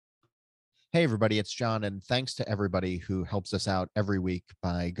Hey, everybody, it's John, and thanks to everybody who helps us out every week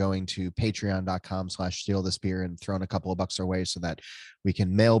by going to patreon.com/steal this beer and throwing a couple of bucks our way so that we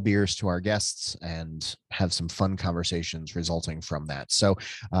can mail beers to our guests and have some fun conversations resulting from that. So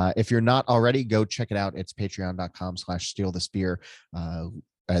if you're not already, go check it out. It's patreon.com/steal this beer.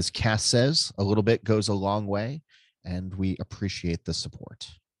 As Cass says, a little bit goes a long way, and we appreciate the support.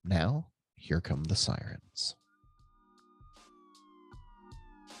 Now, here come the sirens.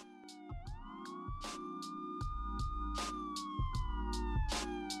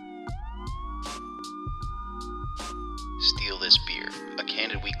 Steal This Beer, a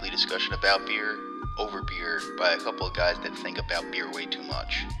candid weekly discussion about beer, over beer, by a couple of guys that think about beer way too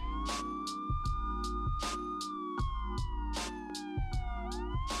much.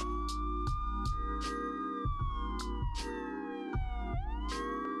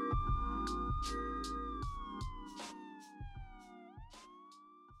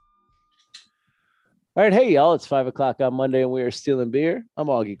 All right, hey y'all, it's 5:00 on Monday and we are stealing beer. I'm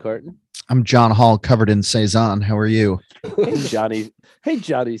Augie Carton. I'm John Hall, covered in Saison. How are you? Hey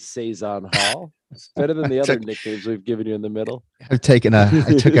Johnny Saison Hall. It's better than the other nicknames we've given you in the middle. I took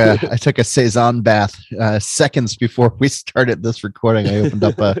a Saison bath seconds before we started this recording. I opened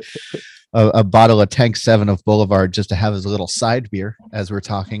up a bottle of Tank 7 of Boulevard just to have as a little side beer as we're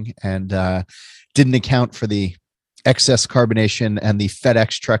talking, and didn't account for the excess carbonation and the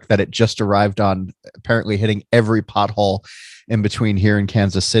FedEx truck that it just arrived on, apparently hitting every pothole in between here in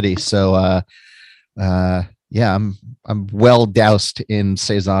Kansas City. So yeah, I'm well doused in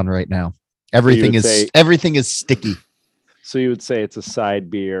Saison right now. Everything is sticky. So you would say it's a side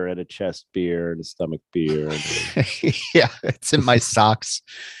beer and a chest beer and a stomach beer. Yeah, it's in my socks.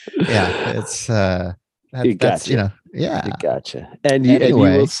 Yeah, it's gotcha. Yeah, I gotcha. And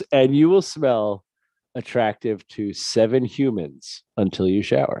you will smell attractive to 7 humans until you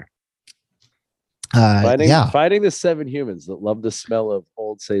shower. Finding the 7 humans that love the smell of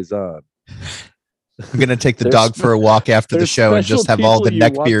old Saison. I'm gonna take the dog for a walk after the show and just have all the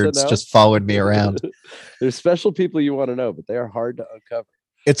neckbeards just following me around. There's special people you want to know, but they are hard to uncover.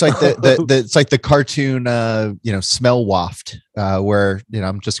 It's like it's like the cartoon smell waft, where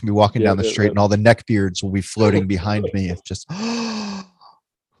I'm just gonna be walking down the street and all the neckbeards will be floating behind me. It's just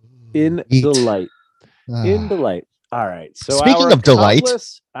in delight. In delight. All right. So speaking of delight,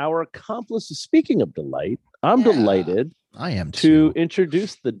 our accomplice. Speaking of delight, I'm delighted. I am to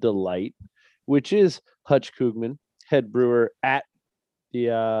introduce the delight, which is Hutch Koogman, head brewer at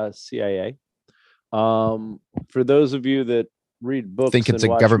the CIA. For those of you that read books, think it's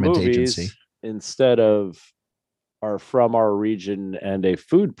and a watch government movies, agency instead of are from our region and a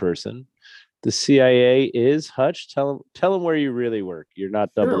food person. The CIA is Hutch. Tell them where you really work. You're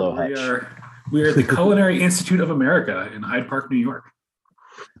not Double O Hutch. We are the Culinary Institute of America in Hyde Park, New York.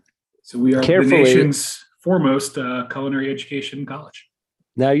 So we are the nation's foremost culinary education college.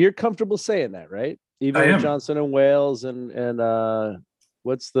 Now you're comfortable saying that, right? Even with Johnson and Wales and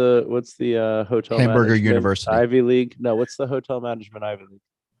what's the hotel Hamburger University Ivy League? No, what's the hotel management Ivy League?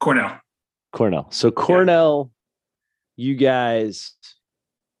 Cornell. So Cornell, you guys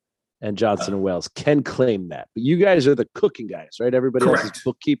and Johnson and Wales can claim that, but you guys are the cooking guys, right? Everybody else is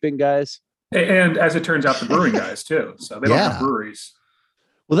bookkeeping guys. And as it turns out, the brewing guys too. So they don't have breweries.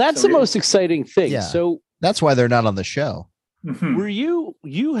 Well, that's the most exciting thing. Yeah. So that's why they're not on the show. Mm-hmm. Were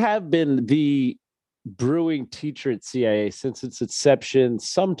you have been the brewing teacher at CIA since its inception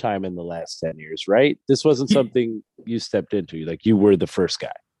sometime in the last 10 years, right? This wasn't something you stepped into. Like you were the first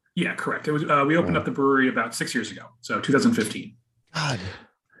guy. Yeah, correct. It was. We opened up the brewery about 6 years ago. So 2015. God.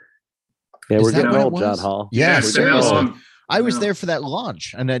 Yeah, we're getting old, John Hall. Yeah, seriously. I was there for that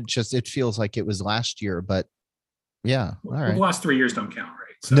launch, and it feels like it was last year, but yeah. All right. The last 3 years don't count,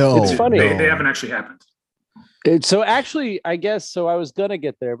 right? So no, it's funny. They haven't actually happened. So actually, I guess so. I was gonna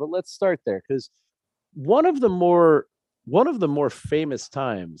get there, but let's start there because one of the more famous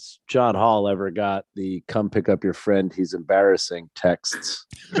times John Hall ever got the "come pick up your friend, he's embarrassing" texts.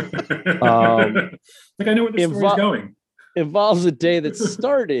 Like I know where this story is going. Involves a day that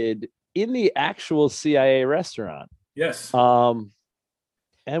started in the actual CIA restaurant. Yes. And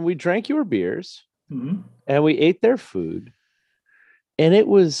we drank your beers, and we ate their food, and it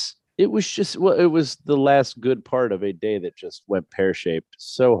was the last good part of a day that just went pear-shaped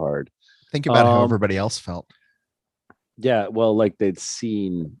so hard. Think about how everybody else felt. Yeah, well, like they'd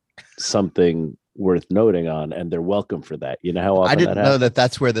seen something worth noting on, and they're welcome for that. You know how often I didn't know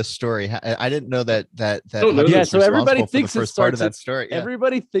that's where this story. I didn't know that. Yeah, so everybody thinks it starts at that story. Yeah.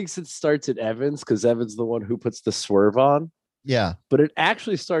 Everybody thinks it starts at Evans because Evans the one who puts the swerve on. Yeah, but it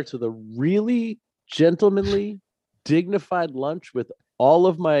actually starts with a really gentlemanly, dignified lunch with all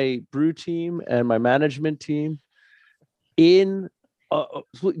of my brew team and my management team in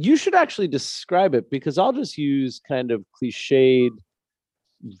you should actually describe it, because I'll just use kind of cliched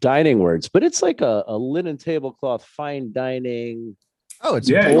dining words, but it's like a linen tablecloth, fine dining. Oh, it's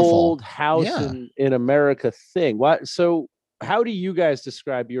beautiful. Old house in America thing. What? So how do you guys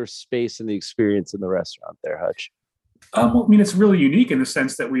describe your space and the experience in the restaurant there, Hutch? Well, I mean, it's really unique in the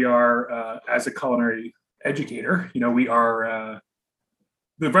sense that we are, as a culinary educator, we are,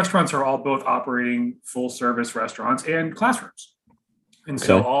 the restaurants are all both operating full service restaurants and classrooms. And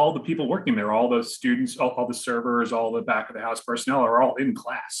so all the people working there, all the students, all the servers, all the back of the house personnel are all in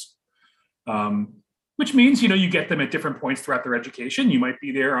class. Which means, you get them at different points throughout their education. You might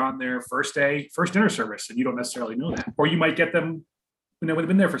be there on their first dinner service, and you don't necessarily know that. Or you might get them when they've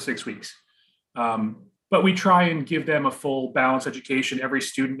been there for 6 weeks. But we try and give them a full balanced education. Every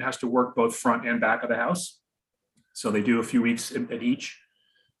student has to work both front and back of the house. So they do a few weeks at each.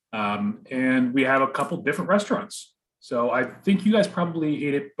 And we have a couple different restaurants. So I think you guys probably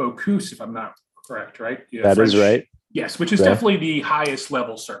ate at Bocuse, if I'm not correct, right? That French, is right. Yes, which is definitely the highest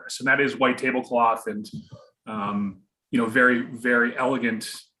level service. And that is white tablecloth and, very, very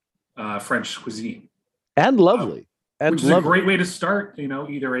elegant French cuisine. And lovely. Which is a great way to start,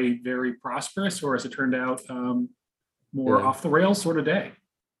 either a very prosperous or, as it turned out, more off the rails sort of day.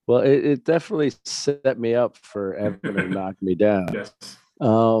 Well, it definitely set me up for Evan to knock me down. Yes.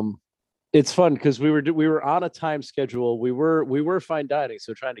 It's fun because we were on a time schedule. We were fine dining,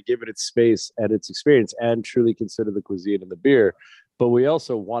 so trying to give it its space and its experience and truly consider the cuisine and the beer. But we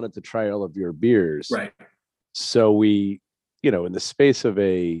also wanted to try all of your beers. Right. So we, in the space of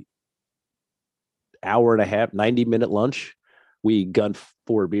a hour and a half, 90-minute lunch, we gunned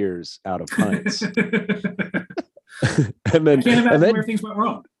 4 beers out of pints. and then where things went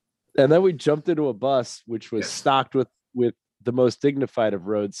wrong. And then we jumped into a bus, which was stocked with the most dignified of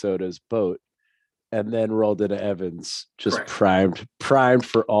road sodas, Boat, and then rolled into Evans, just primed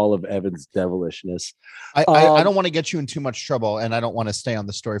for all of Evans' devilishness. I don't want to get you in too much trouble, and I don't want to stay on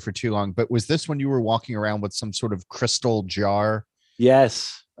the story for too long, but was this when you were walking around with some sort of crystal jar?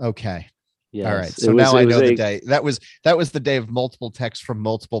 Yes. Okay. Yes. All right. So now I know the day. That was the day of multiple texts from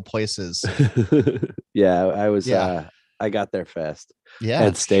multiple places. Yeah, I was. Yeah. I got there fast. Yeah,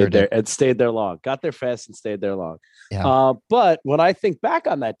 and stayed there long. Got there fast and stayed there long. Yeah. But when I think back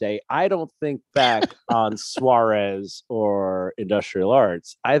on that day, I don't think back on Suarez or Industrial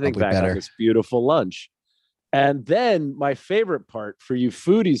Arts. I think back on this beautiful lunch. And then my favorite part for you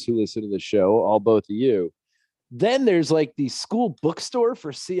foodies who listen to the show, both of you, then there's like the school bookstore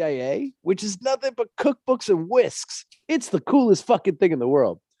for CIA, which is nothing but cookbooks and whisks. It's the coolest fucking thing in the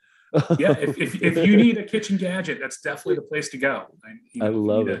world. Yeah, if you need a kitchen gadget, that's definitely the place to go. I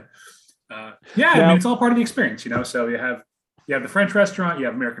love it. I mean, it's all part of the experience, So you have the French restaurant, you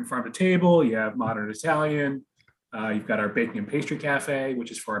have American Farm to Table, you have Modern Italian, you've got our baking and pastry cafe,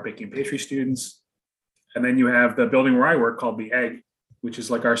 which is for our baking and pastry students, and then you have the building where I work called the Egg, which is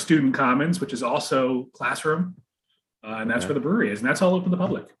like our student commons, which is also classroom, and that's where the brewery is, and that's all open to the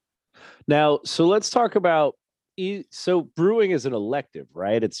public. Now, so let's talk about. So brewing is an elective,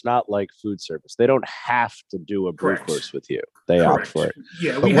 right? It's not like food service. They don't have to do a brew course with you. They opt for it.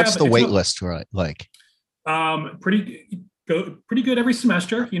 Yeah. But what's the wait list like? Pretty good every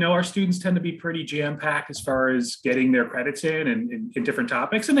semester. Our students tend to be pretty jam-packed as far as getting their credits in different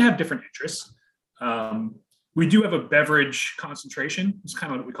topics, and they have different interests. We do have a beverage concentration. It's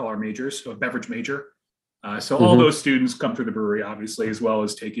kind of what we call our majors, so a beverage major. So all those students come through the brewery, obviously, as well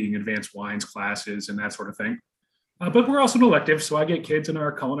as taking advanced wines classes and that sort of thing. But we're also an elective, so I get kids in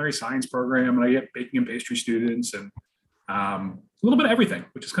our culinary science program, and I get baking and pastry students, and a little bit of everything,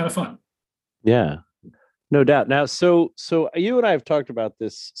 which is kind of fun. Yeah, no doubt. Now, so you and I have talked about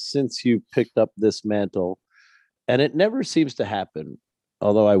this since you picked up this mantle, and it never seems to happen,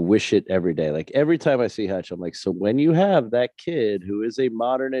 although I wish it every day. Like every time I see Hutch, I'm like, so when you have that kid who is a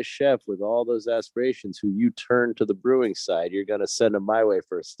modernist chef with all those aspirations, who you turn to the brewing side, you're going to send him my way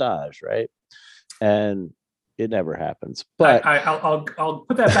for a stage, right? And it never happens. But I'll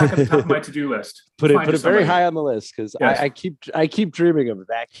put that back at the top of my to-do list. Put it very high on the list, because I keep dreaming of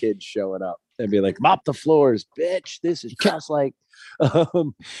that kid showing up and be like, mop the floors, bitch. This is just like.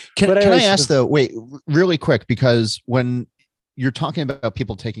 Can I ask though? Wait, really quick, because when you're talking about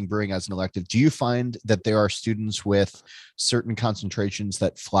people taking brewing as an elective, do you find that there are students with certain concentrations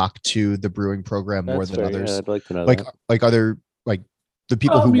that flock to the brewing program more than others? Yeah, I'd like to know. Like are there like the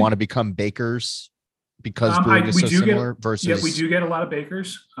people who want to become bakers because brewing is so similar versus? Yeah, we do get a lot of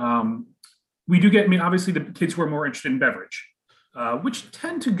bakers. We do get, obviously the kids who are more interested in beverage, which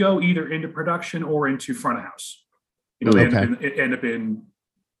tend to go either into production or into front of house. They Okay. end up in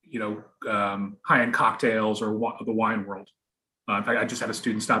high-end cocktails or the wine world. In fact, I just had a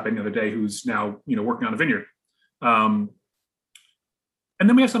student stop in the other day who's now working on a vineyard. And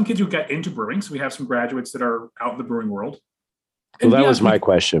then we have some kids who get into brewing. So we have some graduates that are out in the brewing world. Well, that was my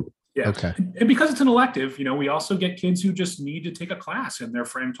question. Yeah. Okay. And because it's an elective, we also get kids who just need to take a class, and their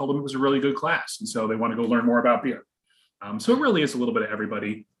friend told them it was a really good class, and so they want to go learn more about beer. So it really is a little bit of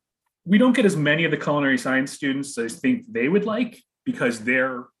everybody. We don't get as many of the culinary science students as I think they would like, because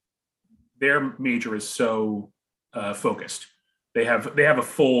their major is so focused. They have a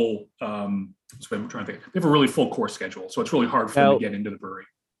full. That's what I'm trying to think. They have a really full course schedule, so it's really hard for them to get into the brewery.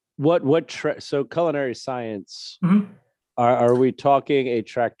 So culinary science? Mm-hmm. Are we talking a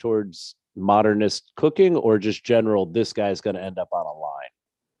track towards modernist cooking, or just general? This guy's going to end up on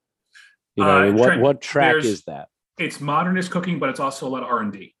a line. What track is that? It's modernist cooking, but it's also a lot of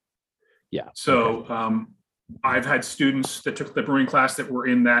R&D. Yeah. So I've had students that took the brewing class that were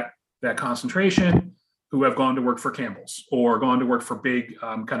in that concentration who have gone to work for Campbell's or gone to work for big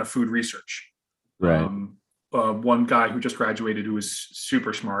kind of food research. Right. One guy who just graduated who was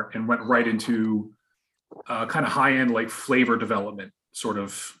super smart and went right into kind of high-end like flavor development sort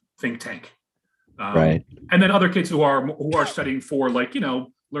of think tank. Right. And then other kids who are studying for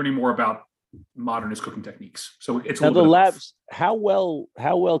learning more about modernist cooking techniques. So it's now the labs. How well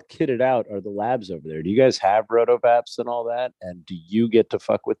kitted out are the labs over there? Do you guys have rotovaps and all that? And do you get to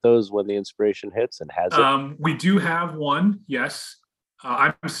fuck with those when the inspiration hits? And has it? We do have one. Yes.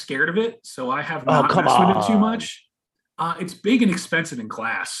 I'm scared of it, so I have not messed with it too much. It's big and expensive in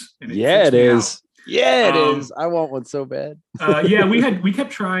class. And it is. Yeah, it is. I want one so bad. We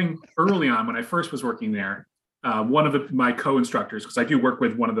kept trying early on when I first was working there. One of my co-instructors, because I do work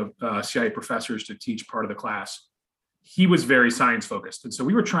with one of the CIA professors to teach part of the class, he was very science focused. And so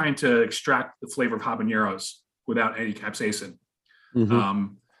we were trying to extract the flavor of habaneros without any capsaicin. Mm-hmm.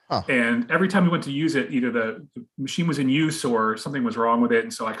 And every time we went to use it, either the machine was in use or something was wrong with it.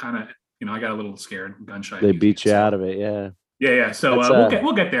 And so I kind of, I got a little scared and gun shy. They beat you out of it. Yeah. Yeah. So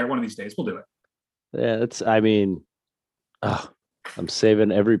we'll get there one of these days. We'll do it. Yeah, I'm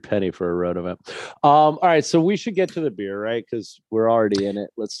saving every penny for a rotovap. All right, so we should get to the beer, right? Because we're already in it.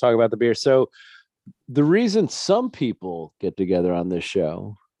 Let's talk about the beer. So the reason some people get together on this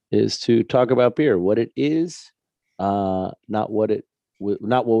show is to talk about beer, what it is, not what we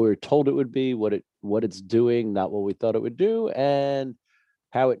were told it would be, what it's doing, not what we thought it would do, and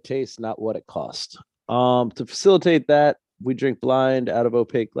how it tastes, not what it costs. To facilitate that, we drink blind out of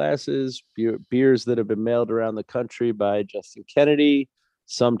opaque glasses, beers that have been mailed around the country by Justin Kennedy,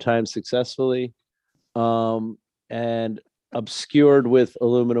 sometimes successfully, and obscured with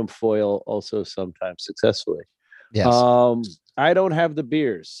aluminum foil, also sometimes successfully. Yes. I don't have the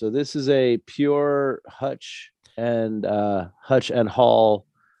beers, so this is a pure Hutch and Hall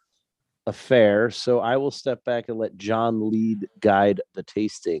affair. So I will step back and let John guide the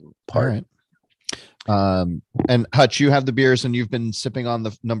tasting part. All right. And Hutch, you have the beers and you've been sipping on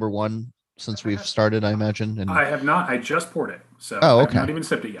the number one since we've started, I imagine. And I have not. I just poured it. So okay. I have not even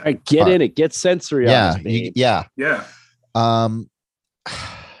sipped it yet. All right, get in it. Get sensory on this, Yeah. I'm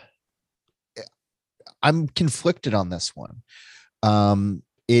conflicted on this one.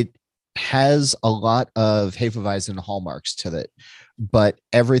 It has a lot of Hefeweizen hallmarks to it, but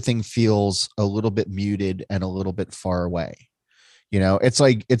everything feels a little bit muted and a little bit far away. It's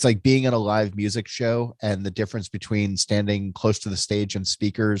like being at a live music show, and the difference between standing close to the stage and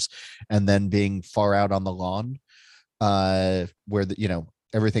speakers and then being far out on the lawn, where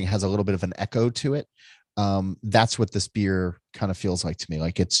everything has a little bit of an echo to it. That's what this beer kind of feels like to me.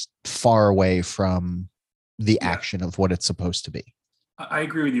 Like it's far away from the action of what it's supposed to be. I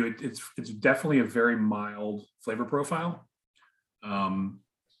agree with you. It's definitely a very mild flavor profile.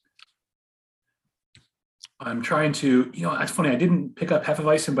 I'm trying to, it's funny. I didn't pick up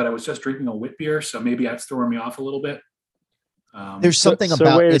Hefeweizen, but I was just drinking a wit beer, so maybe that's throwing me off a little bit. There's something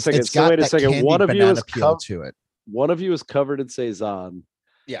about wait a it. second. It's got that candied banana peel to it. One of you is covered in saison,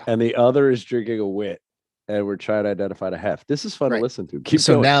 yeah, and the other is drinking a wit, and we're trying to identify the hef. This is fun to listen to. Keep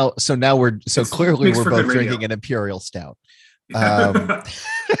so going. now we're clearly we're both drinking an imperial stout. I'm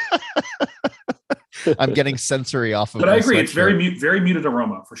getting sensory off of. But I agree, it's very muted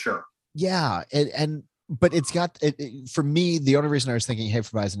aroma for sure. Yeah, but it's got it, for me. The only reason I was thinking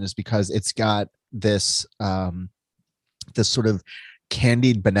Hefeweizen is because it's got this this sort of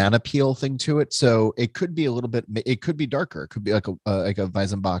candied banana peel thing to it. So it could be a little bit. It could be darker. It could be like a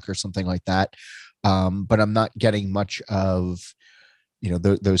Weizenbach or something like that. But I'm not getting much of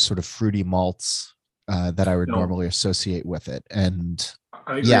those sort of fruity malts that I would normally associate with it. And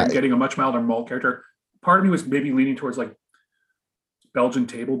I agree. I'm getting a much milder malt character. part of me was maybe leaning towards like Belgian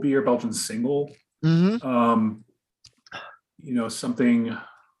table beer, Belgian single. Something.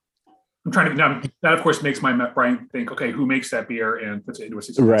 I'm trying to. Now, that of course makes my brain think, okay, who makes that beer and puts it into a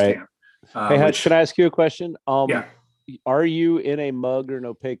 6 Right. can? Hey, Hutch, can I ask you a question? Yeah. Are you in a mug or an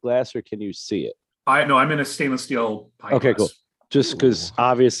opaque glass, or can you see it? I'm in a stainless steel pint Okay, glass. cool. Just because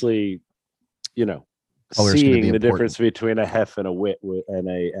obviously, Color's gonna seeing be the important. difference between a hef and a wit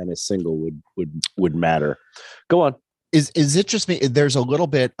and a single would matter. Go on. Is it just me? There's a little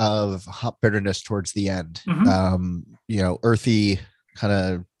bit of hop bitterness towards the end. Earthy kind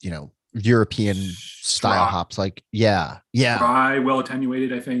of, European style Dry. hops. Like, yeah. Dry, well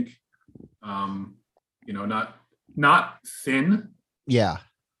attenuated, I think. Not thin. Yeah.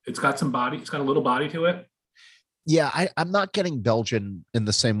 It's got some body. It's got a little body to it. Yeah. I'm not getting Belgian in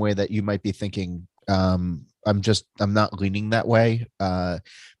the same way that you might be thinking. I'm not leaning that way.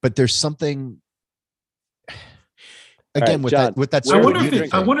 But there's something again right, with that I sort wonder of if unit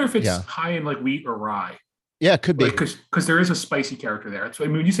it, I thing. wonder if it's Yeah. high in like wheat or rye. Yeah, it could be. Because there is a spicy character there. So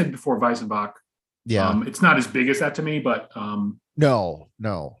you said before Weizenbach. Yeah. It's not as big as that to me, but No.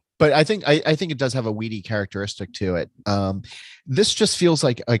 But I think it does have a weedy characteristic to it. This just feels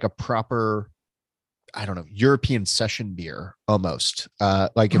like a proper, I don't know, European session beer almost.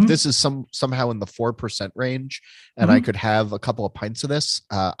 If this is somehow in the 4% range and I could have a couple of pints of this,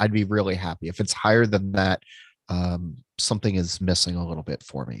 I'd be really happy. If it's higher than that, something is missing a little bit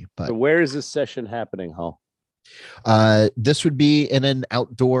for me. But So where is this session happening, Hull? this would be in an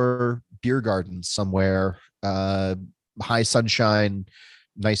outdoor beer garden somewhere, high sunshine,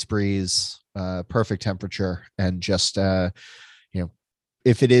 nice breeze, perfect temperature, and just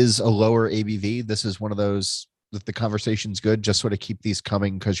if it is a lower ABV, this is one of those that the conversation's good. Just sort of keep these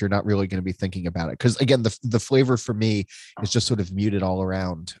coming because you're not really going to be thinking about it. Because again, the flavor for me is just sort of muted all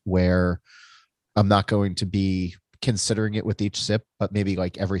around, where I'm not going to be considering it with each sip, but maybe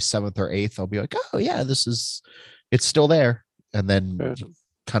like every 7th or 8th, I'll be like, oh yeah, it's still there, and then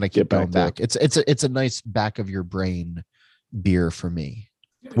kind of keep going back. It's a nice back of your brain beer for me.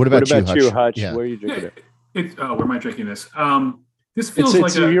 What about you, Hutch? Yeah. Where are you drinking it? Where am I drinking this? This feels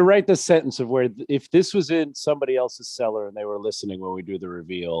like you're right. The sentence of where if this was in somebody else's cellar and they were listening when we do the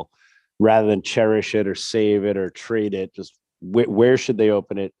reveal, rather than cherish it or save it or trade it, just where should they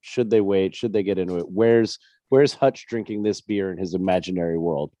open it? Should they wait? Should they get into it? Where's Hutch drinking this beer in his imaginary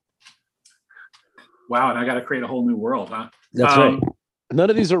world? Wow, and I got to create a whole new world, huh? That's right. None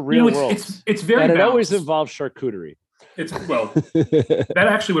of these are real worlds. It's very and it balanced. always involves charcuterie. That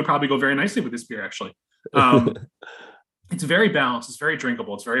actually would probably go very nicely with this beer, actually. It's very balanced. It's very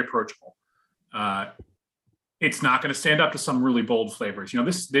drinkable. It's very approachable. It's not going to stand up to some really bold flavors.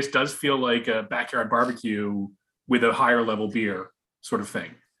 This does feel like a backyard barbecue with a higher level beer sort of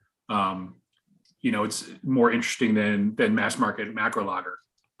thing. It's more interesting than mass market macro lager.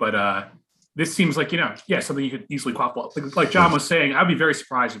 But this seems like, something you could easily quaff. Like John was saying, I'd be very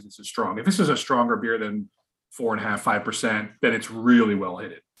surprised if this is strong. If this is a stronger beer than 4.5%, 5%, then it's really well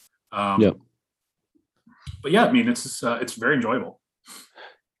hidden. But yeah, I mean, it's very enjoyable.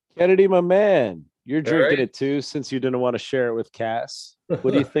 Kennedy, my man, you're drinking right. it too, since you didn't want to share it with Cass.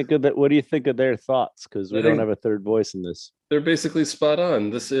 What do you think of that? What do you think of their thoughts? Because we don't have a third voice in this. They're basically spot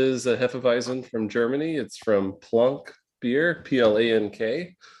on. This is a Hefeweizen from Germany. It's from Planck Beer, Plank.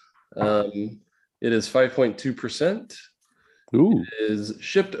 It is 5.2%. Ooh. It is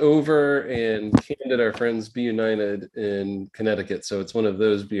shipped over and canned at our friends Be United in Connecticut. So it's one of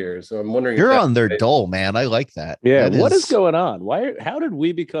those beers. So I'm wondering. You're on their dole, man. I like that. Yeah. That What is going on? How did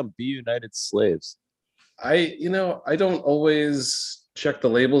we become Be United slaves? I don't always check the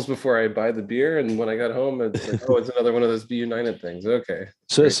labels before I buy the beer. And when I got home, it's like, oh, it's another one of those Be United things. Okay.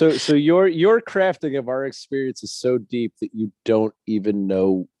 So your crafting of our experience is so deep that you don't even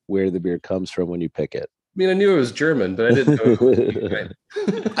know where the beer comes from when you pick it. I mean, I knew it was German, but I didn't know it was Be United.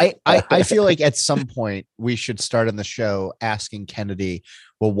 I feel like at some point we should start on the show asking Kennedy,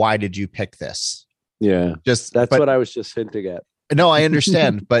 well, why did you pick this? Yeah. That's what I was just hinting at. No, I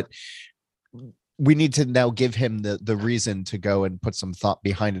understand, but we need to now give him the reason to go and put some thought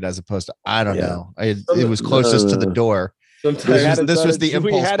behind it, as opposed to, I don't know. It was closest to the door. Sometimes This was the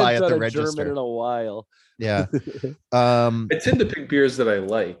impulse buy at the German register. in a while. Yeah. I tend to pick beers that I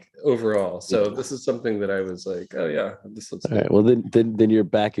like overall. So this is something that I was like, oh yeah, this looks all right. Well, then you're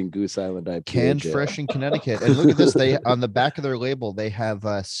back in Goose Island IPA. Canned fresh in Connecticut. And look at this. They on the back of their label, they have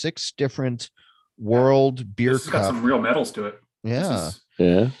 6 different world beer This has got cup. some real medals to it. Yeah.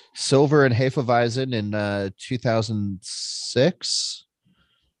 Yeah. Silver and Hefeweizen in 2006.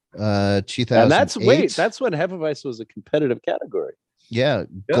 2008. And that's when Hefeweizen was a competitive category. Yeah,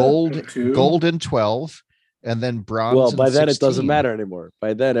 Yeah. gold, Two. gold in 12, and then bronze. Well, in by then it doesn't 16. matter anymore.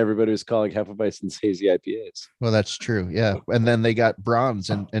 By then everybody was calling Hefeweizens hazy IPAs. Well, that's true. Yeah. And then they got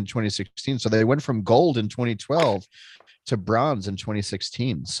bronze in 2016. So they went from gold in 2012 to bronze in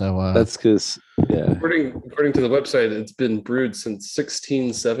 2016. So That's because According to the website, it's been brewed since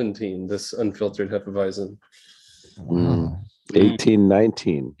 1617. This unfiltered Hefeweizen. wow. 18,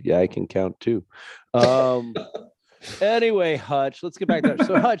 19. Yeah, I can count too. Anyway, Hutch, let's get back to that.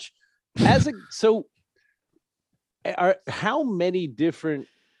 So Hutch, how many different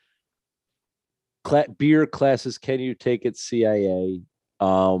beer classes can you take at CIA?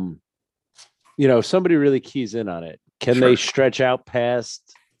 If somebody really keys in on it, can they stretch out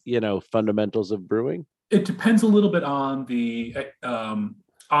past, fundamentals of brewing? It depends a little bit on the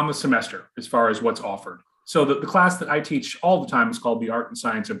semester as far as what's offered. So the class that I teach all the time is called the Art and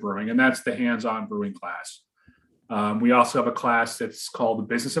Science of Brewing, and that's the hands-on brewing class. We also have a class that's called the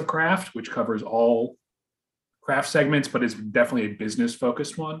Business of Craft, which covers all craft segments, but is definitely a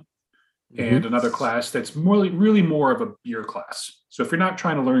business-focused one. And another class that's really more of a beer class. So if you're not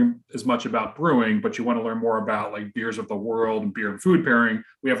trying to learn as much about brewing, but you want to learn more about like beers of the world and beer and food pairing,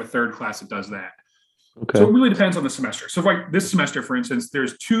 we have a third class that does that. Okay. So it really depends on the semester. So like this semester, for instance,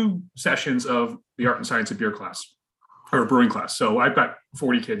 there's 2 sessions of the Art and Science of Beer class or brewing class. So I've got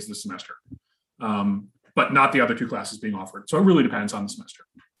 40 kids this semester, but not the other 2 classes being offered. So it really depends on the semester.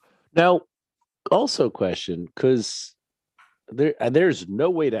 Now, also question, because there's no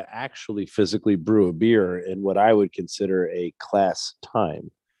way to actually physically brew a beer in what I would consider a class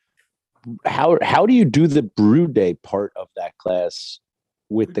time. How do you do the brew day part of that class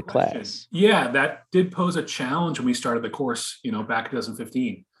with Good the question. class? Yeah, that did pose a challenge when we started the course, back in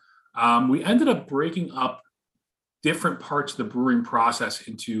 2015. We ended up breaking up different parts of the brewing process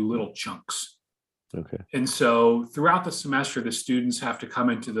into little chunks. Okay. And so throughout the semester, the students have to come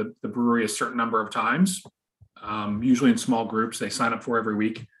into the brewery a certain number of times, usually in small groups. They sign up for every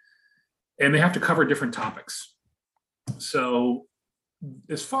week, and they have to cover different topics. So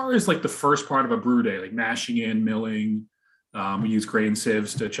as far as like the first part of a brew day, like mashing in, milling, we use grain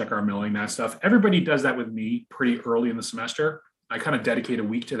sieves to check our milling, that stuff. Everybody does that with me pretty early in the semester. I kind of dedicate a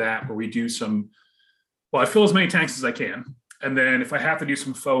week to that where we do I fill as many tanks as I can. And then if I have to do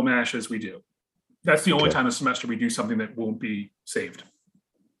some faux mashes, we do. That's the only time this semester we do something that won't be saved.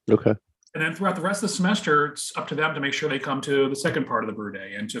 Okay. And then throughout the rest of the semester, it's up to them to make sure they come to the second part of the brew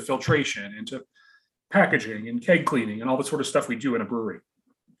day and to filtration and to packaging and keg cleaning and all the sort of stuff we do in a brewery.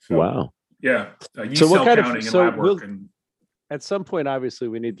 So, Wow. Yeah. Yeast So what cell kind of- counting and so lab work. At some point, obviously,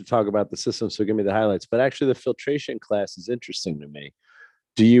 we need to talk about the system. So give me the highlights. But actually, the filtration class is interesting to me.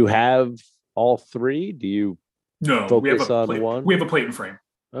 Do you have all 3? Do you No, focus on plate, one? We have a plate and frame.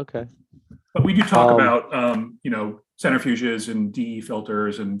 Okay. But we do talk about, centrifuges and DE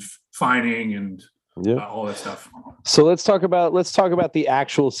filters and fining and all that stuff. So let's talk about the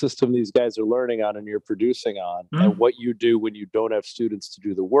actual system these guys are learning on and you're producing on, and what you do when you don't have students to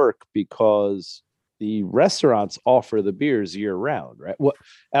do the work, because the restaurants offer the beers year round, right?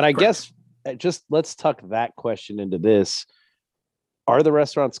 And I guess just let's tuck that question into this. Are the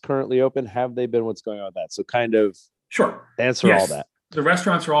restaurants currently open? Have they been? What's going on with that? So kind of answer all that. The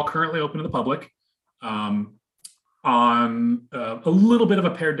restaurants are all currently open to the public on a little bit of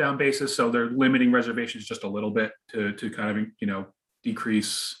a pared down basis. So they're limiting reservations just a little bit to kind of,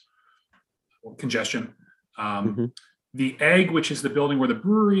 decrease congestion. The Egg, which is the building where the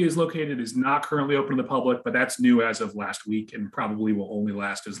brewery is located, is not currently open to the public, but that's new as of last week and probably will only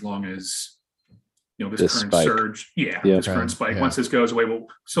last as long as, this current spike. surge. This current spike. Once this goes away,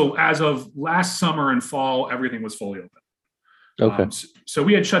 so as of last summer and fall, everything was fully open. Okay. So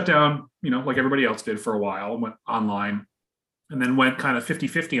we had shut down, like everybody else did for a while, went online, and then went kind of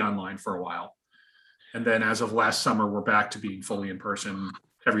 50-50 online for a while. And then as of last summer, we're back to being fully in person,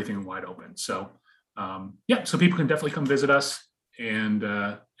 everything wide open. So so people can definitely come visit us and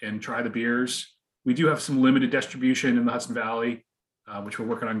try the beers. We do have some limited distribution in the Hudson Valley, which we're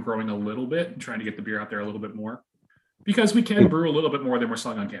working on growing a little bit and trying to get the beer out there a little bit more, because we can brew a little bit more than we're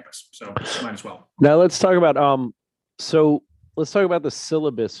selling on campus. So might as well. Now let's talk about let's talk about the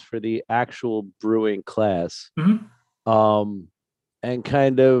syllabus for the actual brewing class. And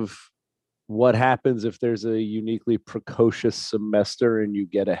kind of what happens if there's a uniquely precocious semester and you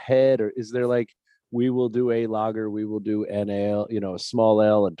get ahead, or is there like, we will do a lager, we will do an ale, a small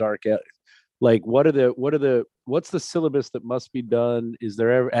ale, a dark ale. Like, what's the syllabus that must be done? Is there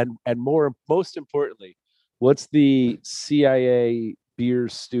ever, and most importantly, what's the CIA beer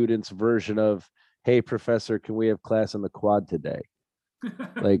students version of, hey, professor, can we have class in the quad today?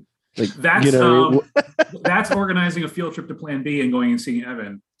 Like, Like That's you know, that's organizing a field trip to Plan B and going and seeing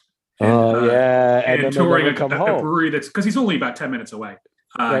Evan. oh yeah, And then they touring never come a home. brewery that's because he's only about 10 minutes away.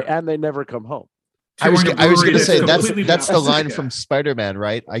 Right, and they never come home. I was Touring a going to brewery say that's completely the opposite. line Yeah. from Spider-Man,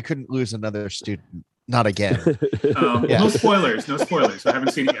 right? I couldn't lose another student, not again. Yeah. No spoilers. No spoilers. I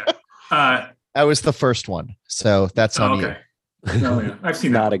haven't seen it yet. That was the first one, so that's on you. No, yeah, I've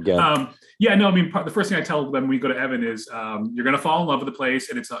seen that. Not again. Yeah, no, I mean, the first thing I tell them when we go to Evan is you're going to fall in love with the place,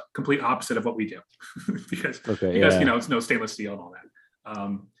 and it's a complete opposite of what we do because you know it's no stainless steel and all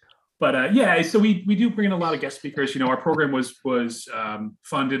that. But yeah, so we do bring in a lot of guest speakers. You know, our program was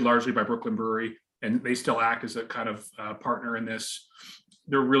funded largely by Brooklyn Brewery, and they still act as a kind of partner in this.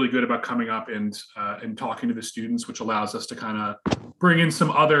 They're really good about coming up and talking to the students, which allows us to kind of bring in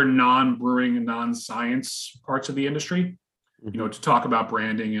some other non-brewing and non-science parts of the industry. You know, to talk about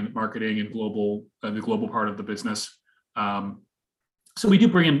branding and marketing and the global part of the business. So we do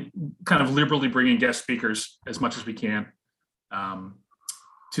bring in kind of liberally bring in guest speakers as much as we can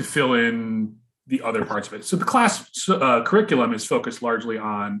to fill in the other parts of it. So the class curriculum is focused largely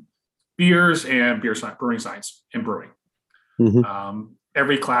on beers and brewing science and brewing.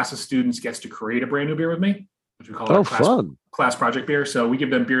 Every class of students gets to create a brand new beer with me, which we call our class project beer. So we give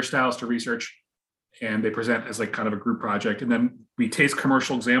them beer styles to research, and they present as like kind of a group project. And then we taste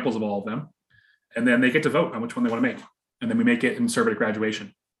commercial examples of all of them. And then they get to vote on which one they want to make. And then we make it and serve it at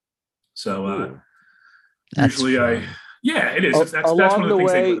graduation. So usually it is. That's one of the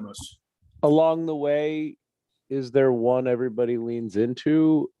things they do the most. Along the way, is there one everybody leans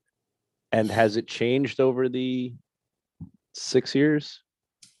into? And has it changed over the 6 years?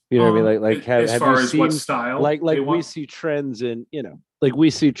 You know what I mean? Like have you seen what style? Like we see trends in,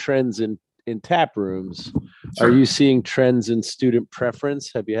 in tap rooms. Sure. Are you seeing trends in student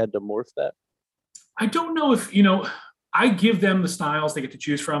preference? Have you had to morph that? I don't know if, I give them the styles they get to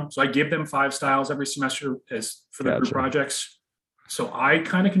choose from. So I give them 5 styles every semester for the group projects. So I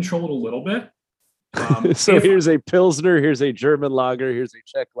kind of control it a little bit. So here's a Pilsner, here's a German lager, here's a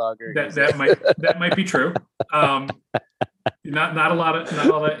Czech lager. That might be true. Not a lot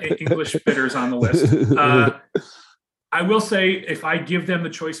of English bitters on the list. I will say, if I give them the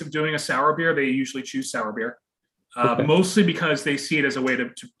choice of doing a sour beer, they usually choose sour beer, mostly because they see it as a way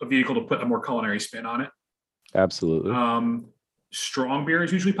a vehicle to put a more culinary spin on it. Absolutely. Strong beer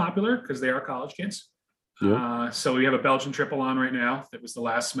is usually popular because they are college kids. Yep. So we have a Belgian triple on right now. That was the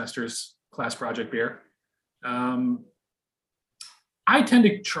last semester's class project beer. I tend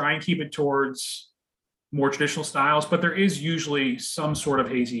to try and keep it towards more traditional styles, but there is usually some sort of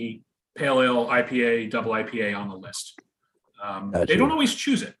hazy pale ale, IPA, double IPA on the list. They don't always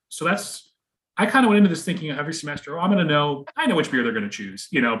choose it. So I kind of went into this thinking every semester, I know which beer they're going to choose,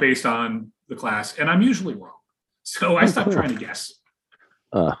 based on the class. And I'm usually wrong. So I stopped trying to guess.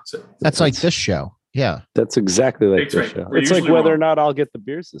 That's like this show. Yeah. That's exactly like this show. It's like whether or not I'll get the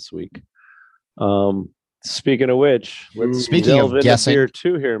beers this week. Speaking of which, let's delve into beer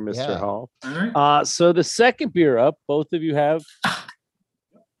too here, Mr. Hall. All right. So the second beer up, both of you have.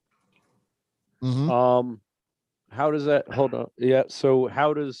 How does that hold on? Yeah. So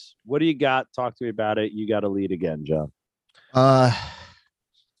what do you got? Talk to me about it. You got to lead again, John.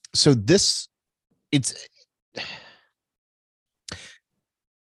 So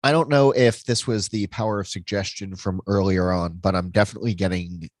I don't know if this was the power of suggestion from earlier on, but I'm definitely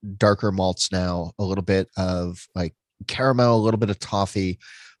getting darker malts now, a little bit of like caramel, a little bit of toffee,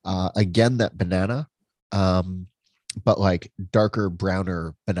 again, that banana, but like darker,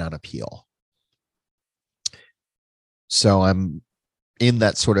 browner banana peel. So I'm in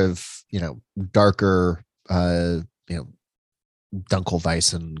that sort of, darker,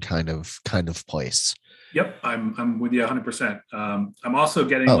 Dunkelweizen kind of place. Yep, I'm with you 100%. I'm also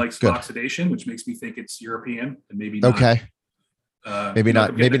getting oxidation, which makes me think it's European and maybe not. Okay. Maybe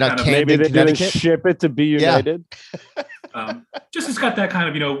not maybe they didn't ship it to be United. Yeah. Just it's got that kind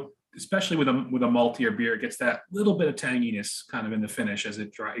of, especially with a maltier beer, it gets that little bit of tanginess kind of in the finish as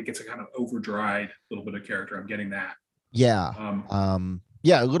it gets a kind of over dried little bit of character. I'm getting that. Yeah.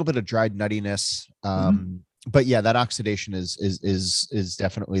 A little bit of dried nuttiness. But yeah, that oxidation is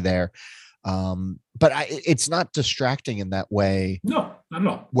definitely there. But it's not distracting in that way. No, not at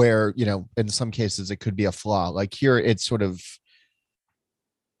all. Where, in some cases it could be a flaw. Like here, it's sort of,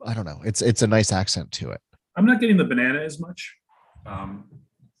 I don't know. It's a nice accent to it. I'm not getting the banana as much.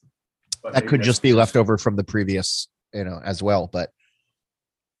 But that could just be left over from the previous, as well. But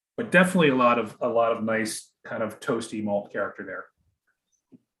definitely a lot of nice kind of toasty malt character there.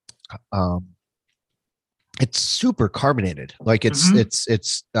 It's super carbonated. Like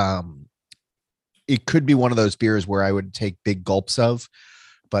it could be one of those beers where I would take big gulps of,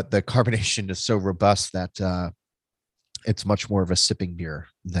 but the carbonation is so robust that it's much more of a sipping beer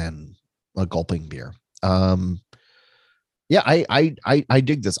than a gulping beer. Yeah, I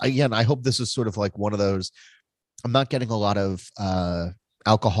dig this. Again, I hope this is sort of like one of those. I'm not getting a lot of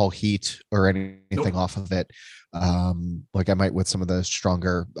alcohol heat or anything off of it, like I might with some of the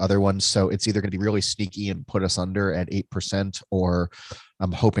stronger other ones. So it's either going to be really sneaky and put us under at 8%, or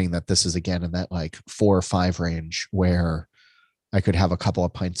I'm hoping that this is again in that like 4 or 5 range where I could have a couple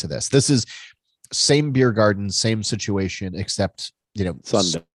of pints of this. This is same beer garden, same situation, except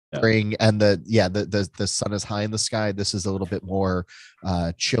Sunday. spring and the sun is high in the sky. This is a little bit more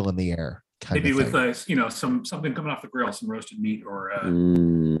chill in the air. Maybe with something coming off the grill, some roasted meat or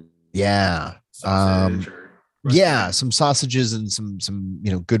yeah, sausage or yeah, some sausages and some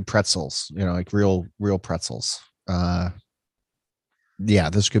good pretzels, like real pretzels.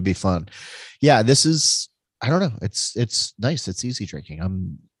 Yeah, this could be fun. Yeah, this is, I don't know, it's nice, it's easy drinking.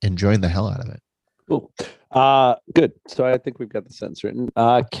 I'm enjoying the hell out of it. Cool. Good. So I think we've got the sentence written.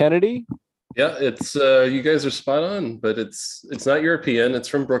 Kennedy. Yeah, it's you guys are spot on, but it's not European. It's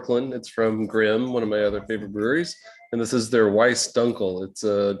from Brooklyn. It's from Grimm, one of my other favorite breweries, and this is their Weiss Dunkel. It's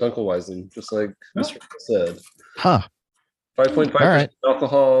a Dunkelweizen, just like Mr. said. Huh. 5.5%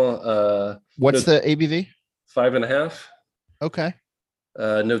 alcohol. What's the ABV? 5.5. Okay.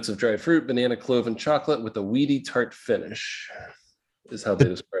 Notes of dried fruit, banana, clove, and chocolate with a weedy tart finish is how they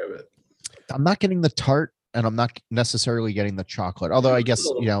describe it. I'm not getting the tart, and I'm not necessarily getting the chocolate. Although I guess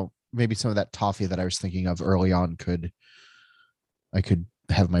maybe some of that toffee that I was thinking of early on I could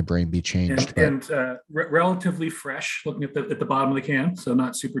have my brain be changed. And relatively fresh, looking at the bottom of the can, so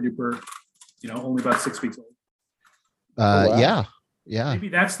not super duper, only about 6 weeks old. Wow. Yeah. Maybe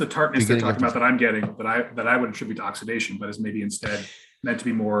that's the tartness they're talking about that I'm getting, that I would attribute to oxidation, but is maybe instead meant to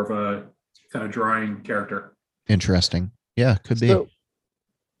be more of a kind of drying character. Interesting. Yeah, could be.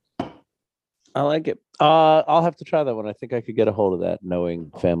 I like it. I'll have to try that one. I think I could get a hold of that,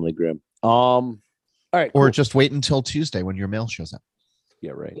 knowing Family Grimm. All right. Or cool. just wait until Tuesday when your mail shows up.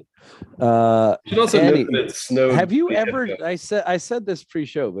 Yeah, right. You should also Andy, note that it snowed. have you ever? I said this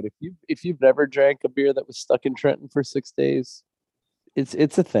pre-show, but if you've never drank a beer that was stuck in Trenton for 6 days,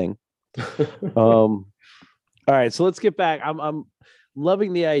 it's a thing. All right, so let's get back. I'm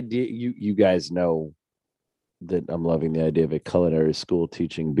loving the idea. You guys know that I'm loving the idea of a culinary school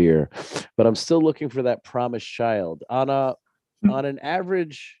teaching beer, but I'm still looking for that promised child on an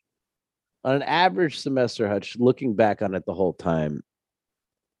average semester. Hutch, looking back on it the whole time,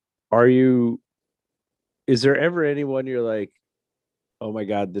 is there ever anyone you're like, oh my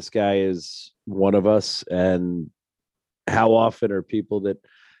God, this guy is one of us? And how often are people that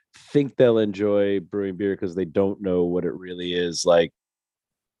think they'll enjoy brewing beer because they don't know what it really is like,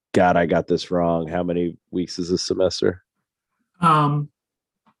 God, I got this wrong? How many weeks is this semester? I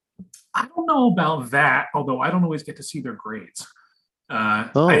don't know about that, although I don't always get to see their grades.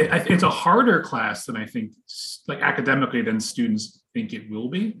 It's a harder class than I think, like academically, than students think it will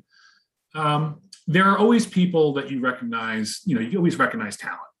be. There are always people that you recognize, you always recognize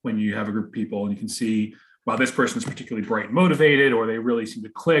talent when you have a group of people and you can see, wow, this person is particularly bright and motivated, or they really seem to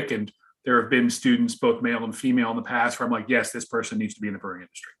click. And there have been students, both male and female in the past, where I'm like, yes, this person needs to be in the brewing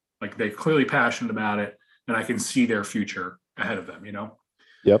industry. Like they're clearly passionate about it and I can see their future ahead of them,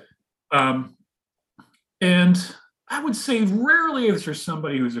 Yep. And I would say rarely is there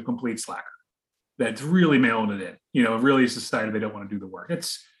somebody who's a complete slacker that's really mailing it in, really has decided they don't want to do the work.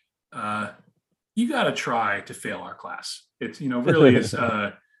 It's, you got to try to fail our class. It's, really is,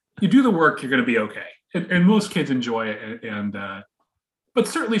 you do the work, you're going to be okay. And most kids enjoy it. But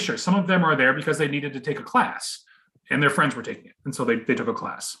certainly, sure, some of them are there because they needed to take a class and their friends were taking it. And so they took a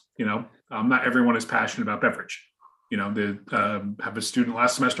class, not everyone is passionate about beverage. They have a student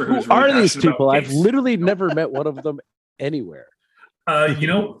last semester who's Who really are these passionate people? about I've case. literally never met one of them anywhere.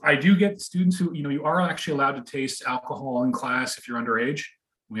 I do get students who, you are actually allowed to taste alcohol in class if you're underage.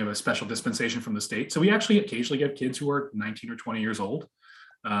 We have a special dispensation from the state. So we actually occasionally get kids who are 19 or 20 years old,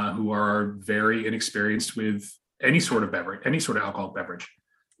 who are very inexperienced with any sort of beverage, any sort of alcoholic beverage.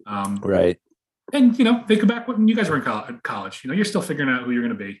 Right. And, they come back when you guys were in college, you're still figuring out who you're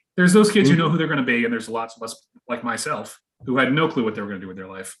going to be. There's those kids who know who they're going to be. And there's lots of us like myself who had no clue what they were going to do with their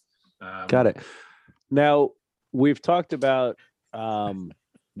life. Got it. Now we've talked about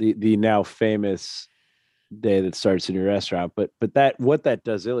the now famous day that starts in your restaurant, but what that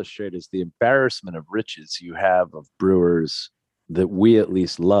does illustrate is the embarrassment of riches you have of brewers that we at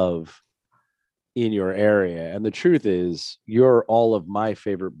least love in your area. And the truth is, you're all of my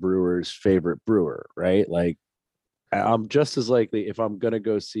favorite brewers' favorite brewer, right? Like, I'm just as likely, if I'm gonna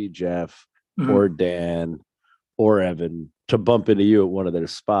go see Jeff or Dan or Evan to bump into you at one of their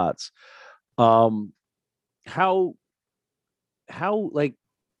spots. How like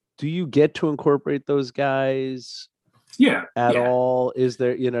do you get to incorporate those guys Yeah. at yeah. all? Is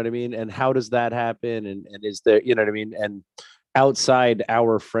there, you know what I mean? And how does that happen? And is there, you know what I mean? And outside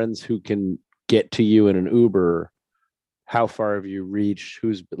our friends who can get to you in an Uber, how far have you reached?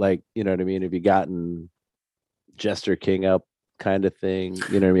 Who's like, you know what I mean? Have you gotten Jester King up kind of thing?